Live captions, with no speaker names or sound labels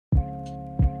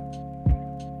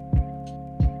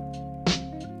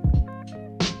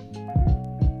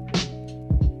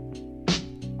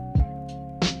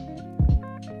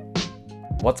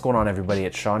What's going on, everybody?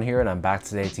 It's Sean here, and I'm back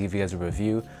today to give you guys a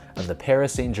review of the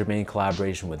Paris Saint-Germain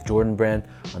collaboration with Jordan Brand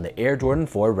on the Air Jordan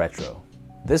 4 Retro.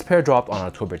 This pair dropped on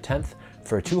October 10th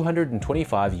for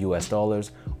 $225 US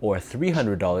or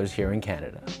 $300 here in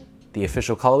Canada. The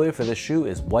official colorway for this shoe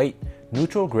is white,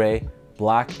 neutral gray,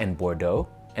 black, and Bordeaux,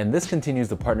 and this continues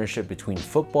the partnership between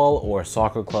football or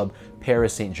soccer club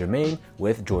Paris Saint-Germain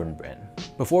with Jordan Brand.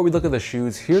 Before we look at the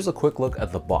shoes, here's a quick look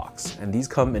at the box, and these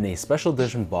come in a special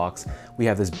edition box. We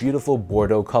have this beautiful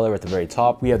Bordeaux color at the very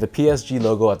top. We have the PSG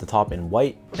logo at the top in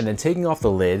white, and then taking off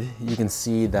the lid, you can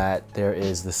see that there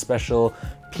is the special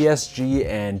PSG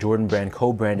and Jordan Brand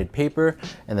co-branded paper,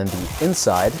 and then the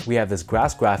inside, we have this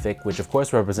grass graphic, which of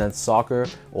course represents soccer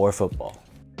or football.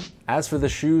 As for the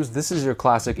shoes, this is your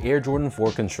classic Air Jordan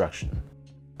 4 construction.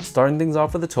 Starting things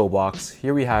off with the toe box,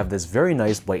 here we have this very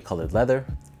nice white colored leather,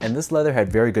 and this leather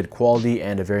had very good quality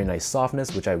and a very nice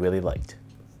softness, which I really liked.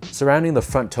 Surrounding the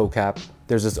front toe cap,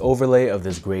 there's this overlay of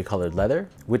this gray colored leather,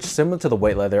 which similar to the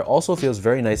white leather also feels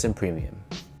very nice and premium.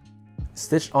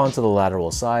 Stitched onto the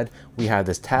lateral side, we have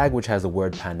this tag which has the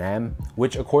word Paname,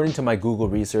 which according to my Google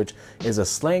research is a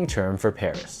slang term for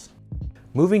Paris.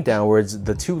 Moving downwards,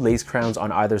 the two lace crowns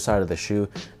on either side of the shoe,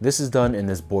 this is done in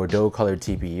this Bordeaux colored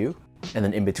TPU. And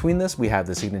then in between this, we have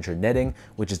the signature netting,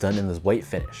 which is done in this white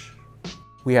finish.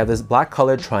 We have this black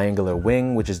colored triangular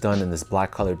wing, which is done in this black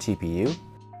colored TPU.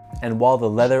 And while the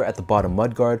leather at the bottom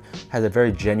mudguard has a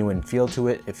very genuine feel to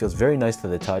it, it feels very nice to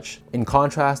the touch. In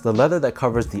contrast, the leather that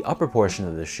covers the upper portion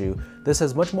of the shoe, this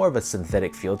has much more of a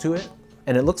synthetic feel to it.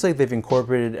 And it looks like they've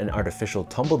incorporated an artificial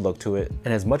tumbled look to it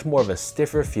and has much more of a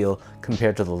stiffer feel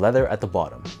compared to the leather at the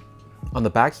bottom. On the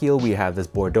back heel, we have this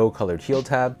Bordeaux colored heel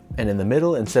tab, and in the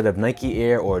middle, instead of Nike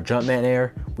Air or Jumpman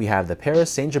Air, we have the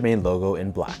Paris Saint-Germain logo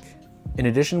in black. In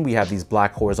addition, we have these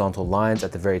black horizontal lines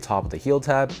at the very top of the heel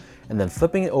tab, and then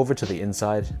flipping it over to the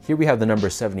inside, here we have the number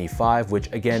 75,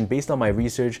 which again, based on my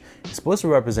research, is supposed to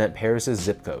represent Paris's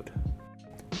zip code.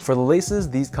 For the laces,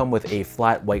 these come with a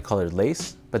flat white colored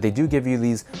lace, but they do give you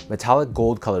these metallic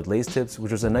gold colored lace tips,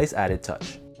 which was a nice added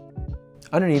touch.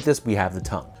 Underneath this, we have the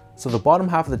tongue. So the bottom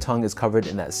half of the tongue is covered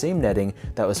in that same netting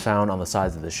that was found on the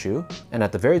sides of the shoe. And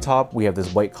at the very top, we have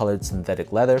this white colored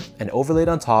synthetic leather, and overlaid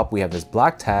on top, we have this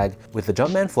black tag with the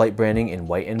Jumpman flight branding in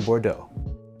white and Bordeaux.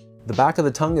 The back of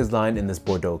the tongue is lined in this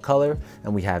Bordeaux color,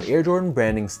 and we have Air Jordan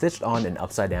branding stitched on in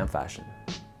upside down fashion.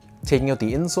 Taking out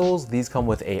the insoles, these come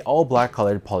with a all black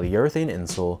colored polyurethane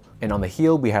insole, and on the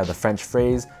heel we have the French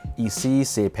phrase "Ici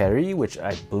c'est Paris," which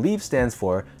I believe stands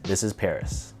for "This is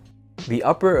Paris." The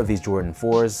upper of these Jordan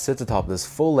 4s sits atop this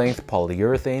full-length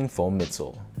polyurethane foam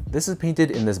midsole. This is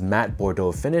painted in this matte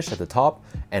Bordeaux finish at the top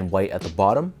and white at the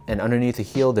bottom, and underneath the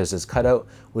heel there's this cutout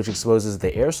which exposes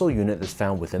the air sole unit that's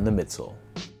found within the midsole.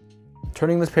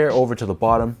 Turning this pair over to the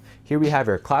bottom, here we have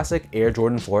your classic Air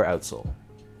Jordan 4 outsole.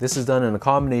 This is done in a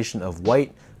combination of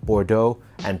white, Bordeaux,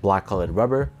 and black colored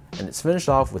rubber, and it's finished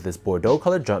off with this Bordeaux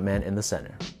colored Jumpman in the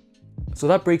center. So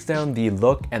that breaks down the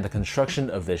look and the construction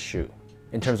of this shoe.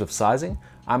 In terms of sizing,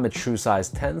 I'm a true size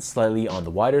 10, slightly on the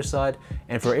wider side,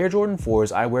 and for Air Jordan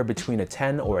 4s, I wear between a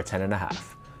 10 or a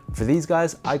 10.5. For these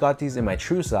guys, I got these in my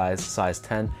true size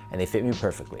 10, and they fit me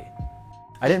perfectly.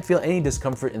 I didn't feel any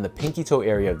discomfort in the pinky toe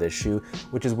area of this shoe,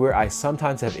 which is where I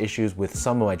sometimes have issues with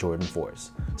some of my Jordan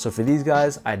 4s. So for these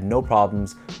guys, I had no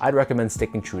problems. I'd recommend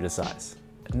sticking true to size.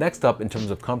 Next up, in terms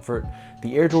of comfort,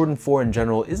 the Air Jordan 4 in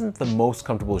general isn't the most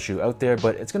comfortable shoe out there,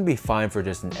 but it's going to be fine for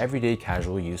just an everyday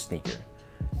casual use sneaker.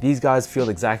 These guys feel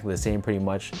exactly the same pretty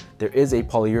much. There is a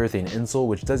polyurethane insole,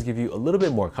 which does give you a little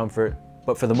bit more comfort,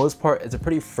 but for the most part, it's a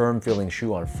pretty firm feeling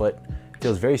shoe on foot. It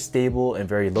feels very stable and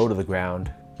very low to the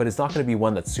ground, but it's not going to be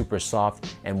one that's super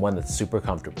soft and one that's super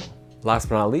comfortable. Last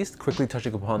but not least, quickly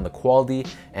touching upon the quality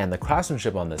and the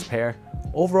craftsmanship on this pair,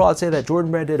 overall I'd say that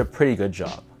Jordan Brand did a pretty good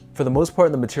job. For the most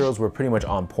part, the materials were pretty much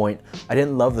on point. I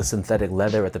didn't love the synthetic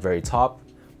leather at the very top,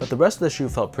 but the rest of the shoe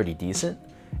felt pretty decent.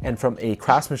 And from a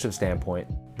craftsmanship standpoint,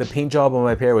 the paint job on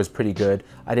my pair was pretty good.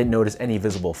 I didn't notice any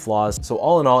visible flaws, so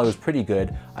all in all it was pretty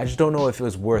good. I just don't know if it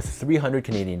was worth 300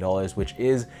 Canadian dollars, which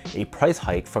is a price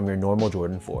hike from your normal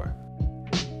Jordan 4.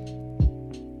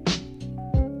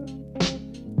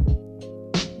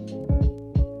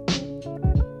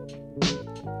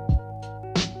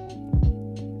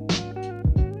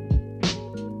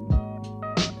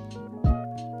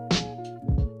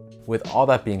 With all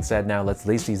that being said, now let's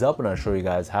lace these up and I'll show you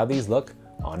guys how these look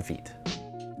on feet.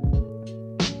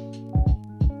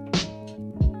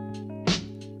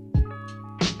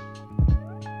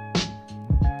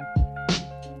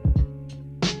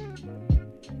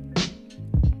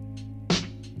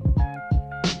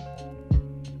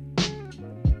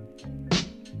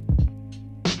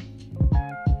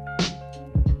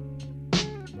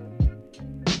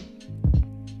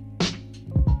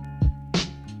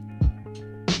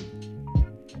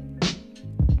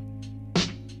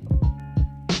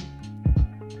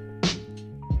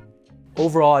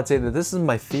 Overall, I'd say that this is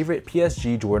my favorite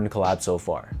PSG Jordan collab so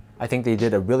far. I think they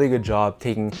did a really good job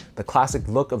taking the classic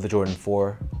look of the Jordan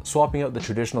 4, swapping out the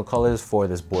traditional colors for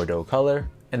this Bordeaux color,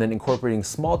 and then incorporating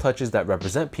small touches that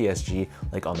represent PSG,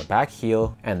 like on the back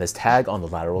heel and this tag on the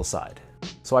lateral side.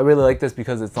 So I really like this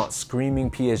because it's not screaming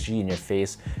PSG in your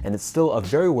face, and it's still a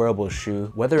very wearable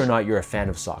shoe whether or not you're a fan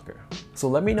of soccer. So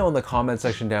let me know in the comment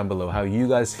section down below how you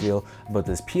guys feel about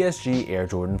this PSG Air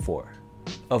Jordan 4.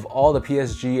 Of all the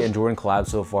PSG and Jordan collabs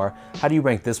so far, how do you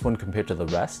rank this one compared to the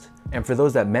rest? And for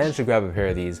those that managed to grab a pair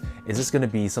of these, is this going to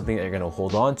be something that you're going to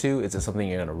hold on to? Is it something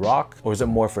you're going to rock? Or is it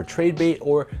more for trade bait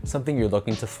or something you're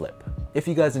looking to flip? If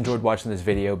you guys enjoyed watching this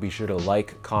video, be sure to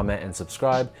like, comment, and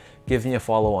subscribe. Give me a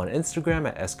follow on Instagram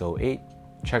at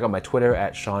esco8. Check out my Twitter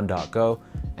at sean.go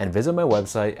and visit my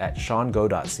website at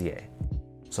seango.ca.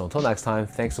 So until next time,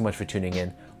 thanks so much for tuning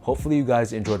in. Hopefully you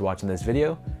guys enjoyed watching this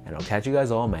video, and I'll catch you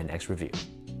guys all in my next review.